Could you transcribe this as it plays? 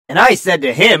And I said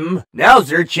to him,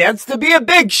 now's your chance to be a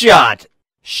big shot.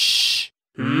 Shh.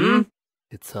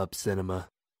 It's Hub Cinema.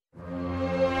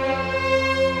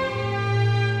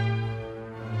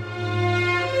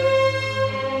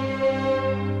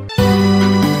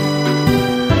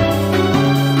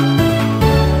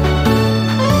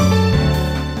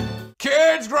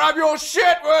 Kids, grab your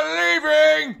shit, we're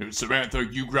leaving! Samantha,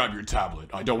 you grab your tablet.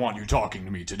 I don't want you talking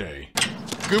to me today.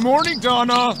 Good morning,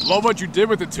 Donna. Love what you did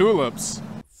with the tulips.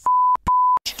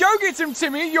 Go get him,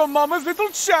 Timmy, your mama's little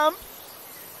champ.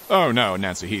 Oh no,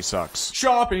 Nancy, he sucks.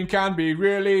 Shopping can be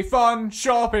really fun.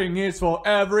 Shopping is for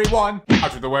everyone.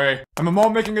 Out of the way. Am I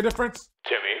mom making a difference?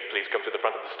 Timmy, please come to the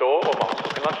front of the store or mom's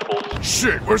cooking Lunchables.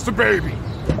 Shit, where's the baby?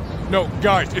 No,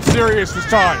 guys, it's serious this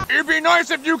time. It'd be nice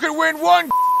if you could win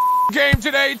one game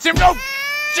today, Tim. No!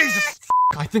 Jesus!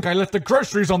 I think I left the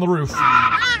groceries on the roof.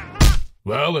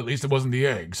 Well, at least it wasn't the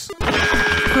eggs.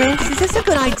 Kris, is this a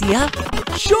good idea?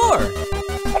 Sure!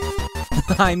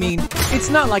 I mean, it's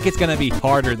not like it's gonna be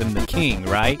harder than the king,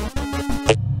 right?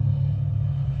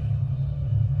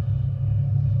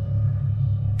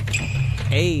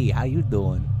 Hey, how you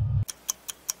doing?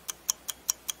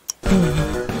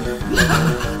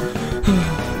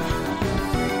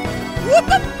 What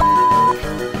the f***?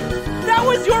 That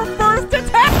was your first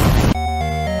attack?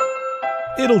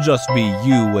 It'll just be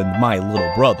you and my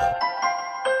little brother.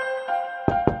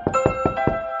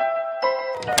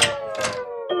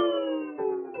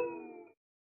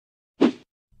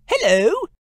 Hello?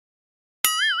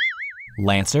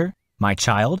 Lancer, my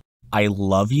child, I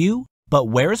love you, but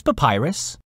where is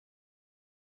Papyrus?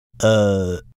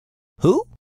 Who?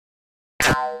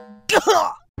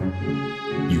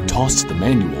 You tossed the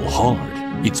manual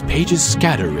hard. Its pages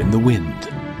scatter in the wind.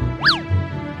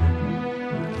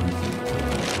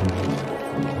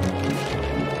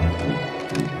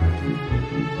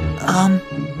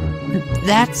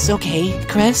 That's okay,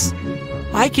 Kris.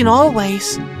 I can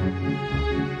always...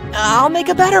 I'll make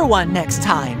a better one next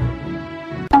time.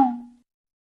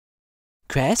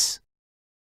 Kris?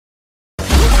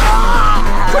 Kris?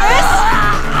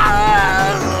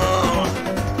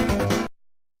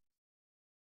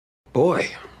 Boy,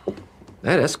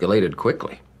 that escalated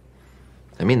quickly.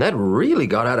 I mean, that really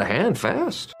got out of hand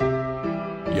fast.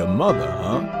 Your mother,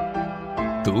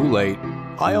 huh? Too late.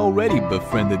 I already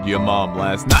befriended your mom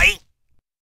last night.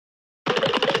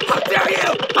 How dare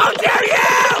you! How dare you!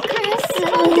 Kris,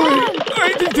 settle down.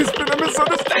 I think there's been a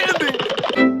misunderstanding.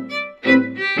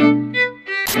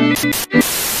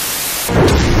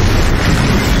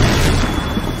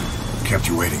 Kept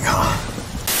you waiting, huh?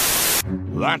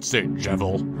 That's it,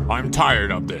 Jevil. I'm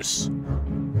tired of this.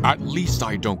 At least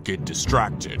I don't get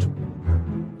distracted.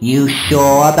 You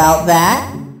sure about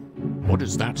that? What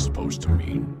is that supposed to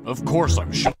mean? Of course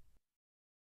I'm sure.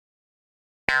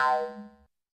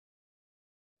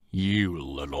 You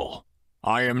little.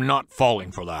 I am not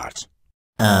falling for that.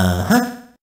 Uh-huh.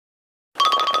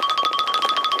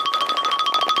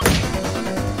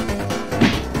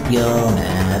 You'll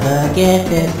never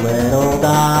get it, little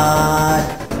god.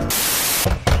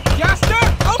 Caster,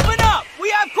 open up! We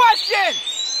have questions!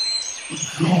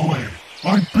 Go away.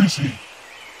 I'm busy.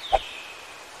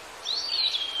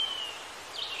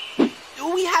 Do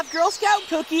we have Girl Scout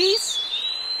cookies?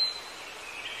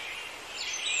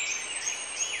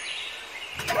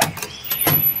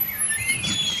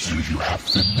 Do you have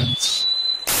Thin Mints?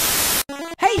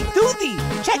 Hey, Susie!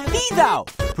 Check these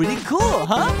out! Pretty cool,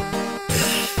 huh?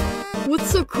 What's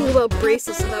so cool about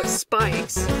bracelets without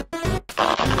spikes?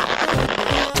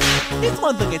 This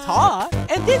one's a guitar,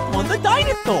 and this one's a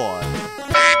dinosaur!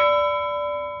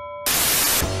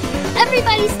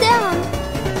 Everybody's down!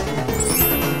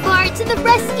 Bard to the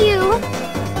rescue!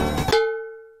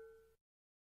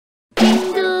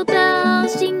 Jingle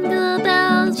bells,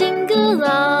 jingle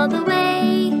all the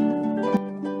way.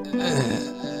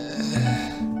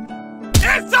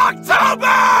 It's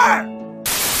October!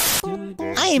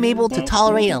 I am able to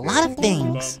tolerate a lot of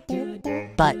things,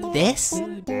 but this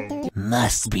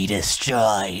must be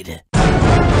destroyed.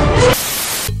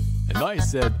 And I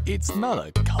said, it's not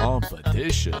a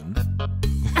competition.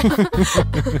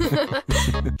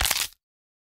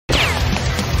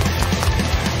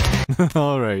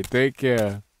 Alright, take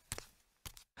care.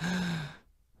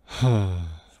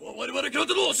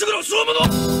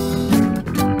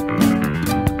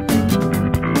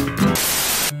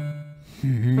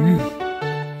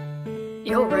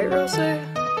 You alright, Rouxls?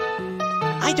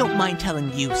 I don't mind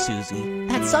telling you, Susie,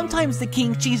 that sometimes the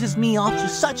king cheeses me off to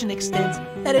such an extent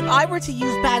that if I were to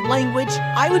use bad language,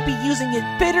 I would be using it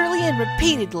bitterly and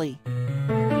repeatedly.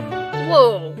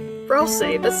 Whoa,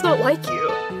 Rouxls, that's not like you.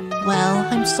 Well,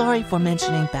 I'm sorry for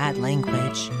mentioning bad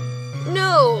language.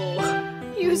 No!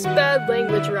 Use bad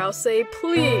language, Rouxls,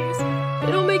 please.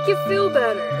 It'll make you feel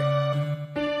better.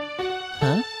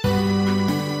 Huh?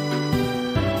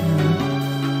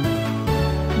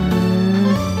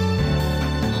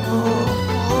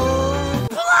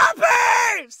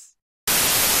 Floppers!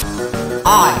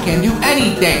 I can do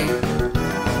anything.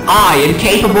 I am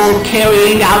capable of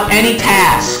carrying out any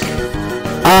task.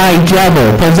 I,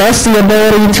 Jebel, possess the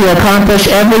ability to accomplish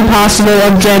every possible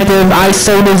objective I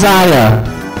so desire.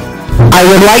 I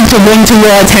would like to bring to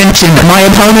your attention my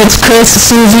opponents Kris,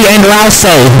 Susie, and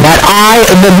Rouxls, that I,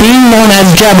 the being known as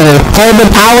Jebel, hold the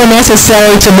power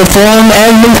necessary to perform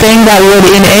everything that would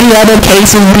in any other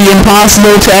cases be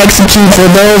impossible to execute for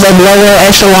those of lower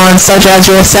echelons such as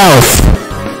yourself.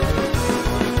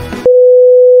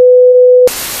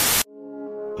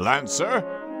 Lancer,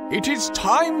 it is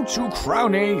time to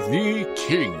crown the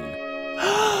king.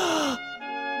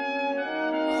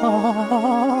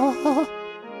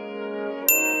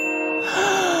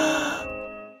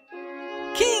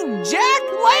 King Jack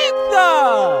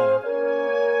Lantha!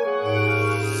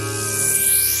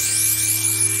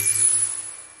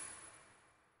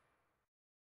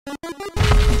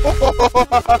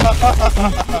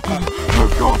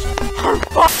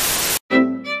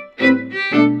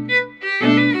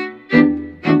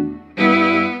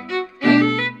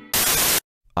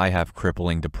 I have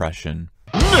crippling depression.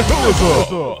 Hey,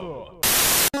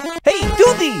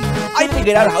 Doobie! I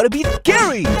figured out how to beat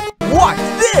Gary! Watch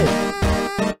this!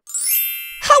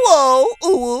 Hello,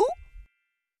 Uwu!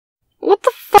 What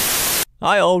the fuck?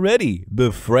 I already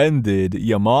befriended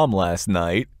your mom last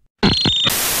night.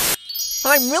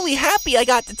 I'm really happy I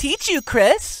got to teach you,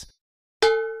 Kris.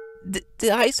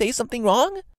 Did I say something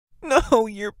wrong? No,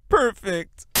 you're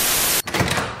perfect.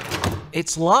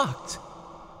 It's locked.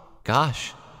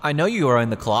 Gosh, I know you are in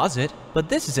the closet, but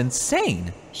this is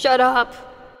insane. Shut up.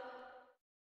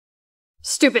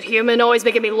 Stupid human, always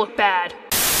making me look bad.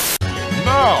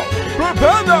 Now,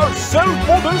 prepare yourself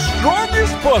for the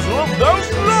strongest puzzle of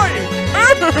those life!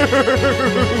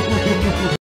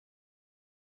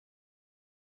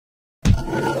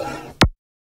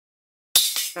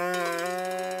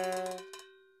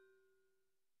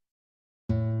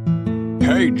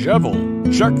 Hey, Jebel,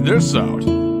 check this out.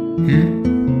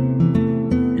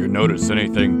 You notice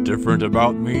anything different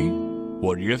about me?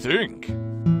 What do you think?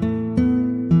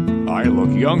 I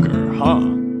look younger, huh?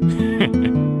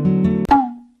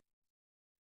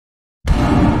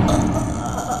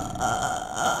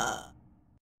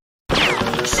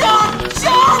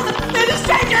 Sean! They just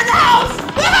taken the house!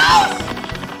 The house!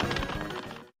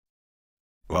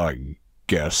 I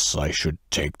guess I should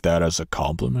take that as a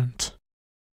compliment.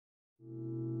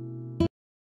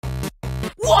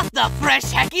 What the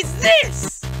fresh heck is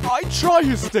this? I try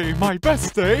to stay my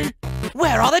best day.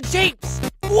 Where are the japes?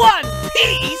 One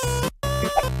Piece?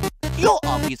 You're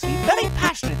obviously very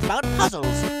passionate about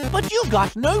puzzles, but you've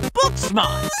got no book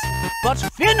smarts. But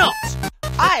fear not,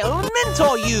 I'll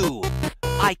mentor you.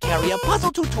 I carry a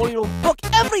puzzle tutorial book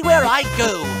everywhere I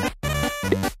go.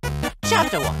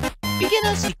 Chapter 1,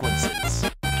 Beginner Sequences.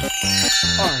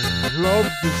 I love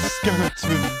the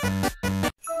skeleton.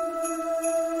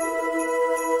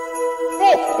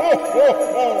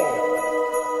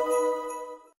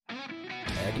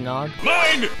 Eggnog?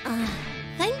 Mine!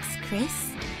 Thanks, Kris.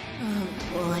 Oh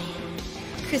boy.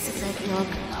 Kris's eggnog.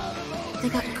 They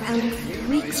got grounded for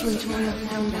weeks when Tora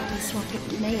found out they swapped it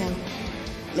with mayo,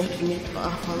 making me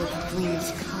barf all over the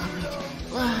cleanest carpet.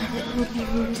 It would be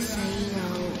rude to say no.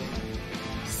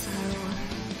 So,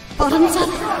 bottoms up.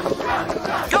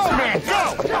 Go, man, go!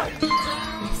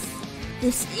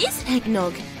 This is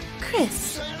eggnog.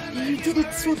 Kris, you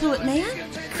didn't swap it with mayo?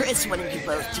 Kris wanted you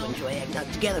both to enjoy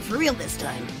eggnog together for real this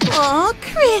time. Aw,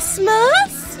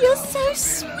 Christmas! You're so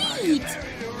sweet!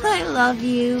 I love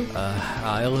you.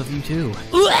 I love you too.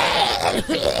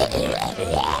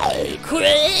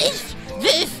 Kris,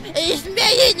 this is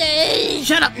mayonnaise!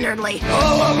 Shut up, Nerdly!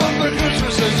 All I want for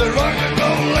Christmas is a rock and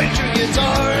roll electric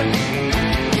guitar.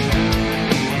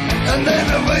 And then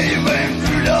away went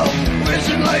Rudolph,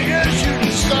 whizzing like a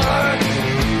shooting star.